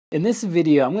In this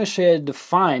video, I'm going to show you how to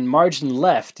define margin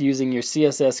left using your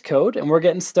CSS code, and we're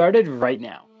getting started right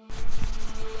now.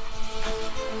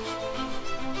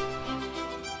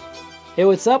 Hey,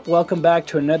 what's up? Welcome back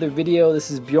to another video.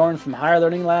 This is Bjorn from Higher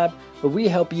Learning Lab, where we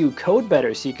help you code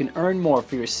better so you can earn more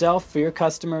for yourself, for your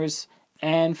customers,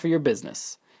 and for your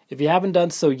business. If you haven't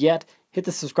done so yet, hit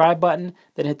the subscribe button,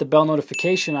 then hit the bell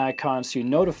notification icon so you're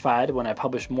notified when I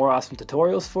publish more awesome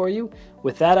tutorials for you.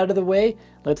 With that out of the way,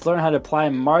 let's learn how to apply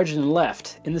margin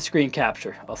left in the screen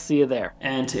capture. I'll see you there.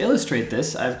 And to illustrate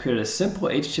this, I've created a simple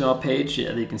HTML page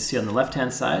that you can see on the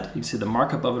left-hand side. You can see the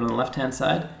markup of it on the left-hand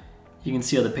side. You can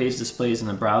see how the page displays in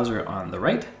the browser on the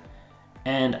right.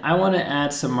 And I want to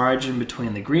add some margin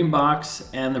between the green box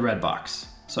and the red box.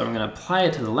 So I'm going to apply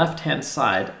it to the left-hand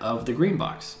side of the green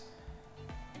box.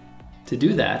 To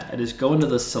do that, I just go into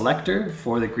the selector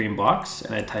for the green box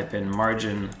and I type in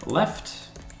margin left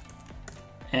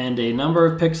and a number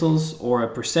of pixels or a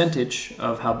percentage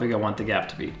of how big I want the gap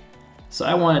to be. So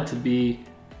I want it to be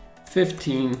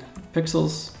 15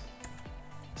 pixels.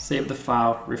 Save the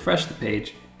file, refresh the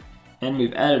page, and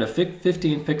we've added a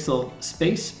 15 pixel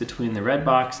space between the red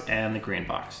box and the green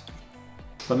box.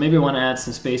 But maybe I want to add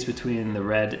some space between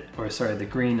the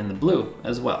green and the blue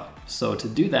as well. So to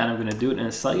do that, I'm going to do it in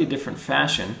a slightly different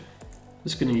fashion. I'm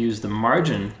just going to use the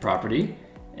margin property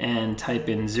and type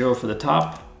in 0 for the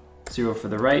top, 0 for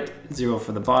the right, 0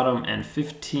 for the bottom, and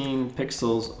 15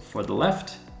 pixels for the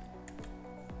left.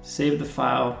 Save the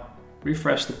file,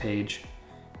 refresh the page,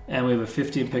 and we have a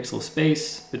 15 pixel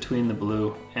space between the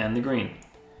blue and the green.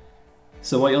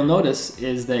 So what you'll notice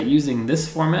is that using this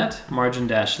format,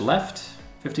 margin-left,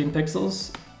 15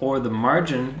 pixels, or the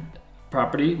margin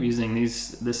property using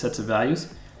this sets of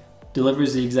values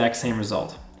delivers the exact same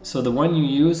result. So the one you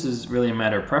use is really a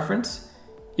matter of preference.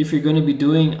 If you're going to be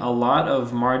doing a lot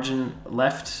of margin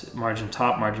left, margin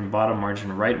top, margin bottom,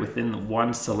 margin right within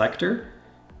one selector,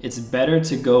 it's better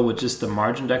to go with just the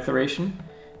margin declaration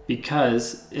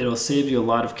because it'll save you a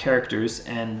lot of characters,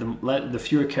 and the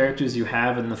fewer characters you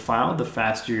have in the file, the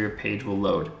faster your page will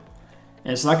load.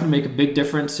 And it's not going to make a big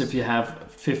difference if you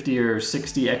have 50 or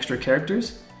 60 extra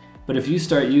characters, but if you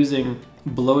start using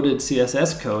bloated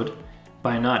CSS code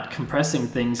by not compressing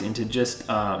things into just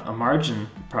a margin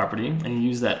property, and you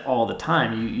use that all the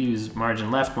time, you use margin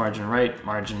left, margin right,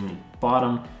 margin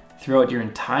bottom throughout your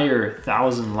entire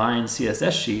 1,000-line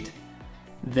CSS sheet,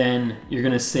 then you're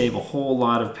going to save a whole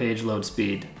lot of page load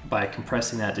speed by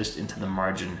compressing that just into the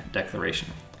margin declaration.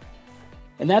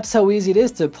 And that's how easy it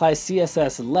is to apply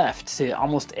CSS left to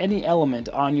almost any element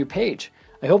on your page.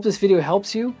 I hope this video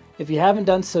helps you. If you haven't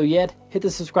done so yet, hit the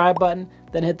subscribe button,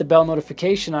 then hit the bell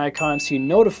notification icon so you're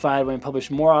notified when I publish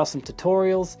more awesome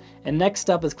tutorials. And next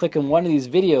up is click on one of these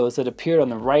videos that appeared on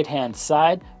the right-hand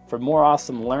side for more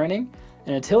awesome learning.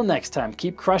 And until next time,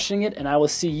 keep crushing it, and I will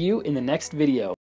see you in the next video.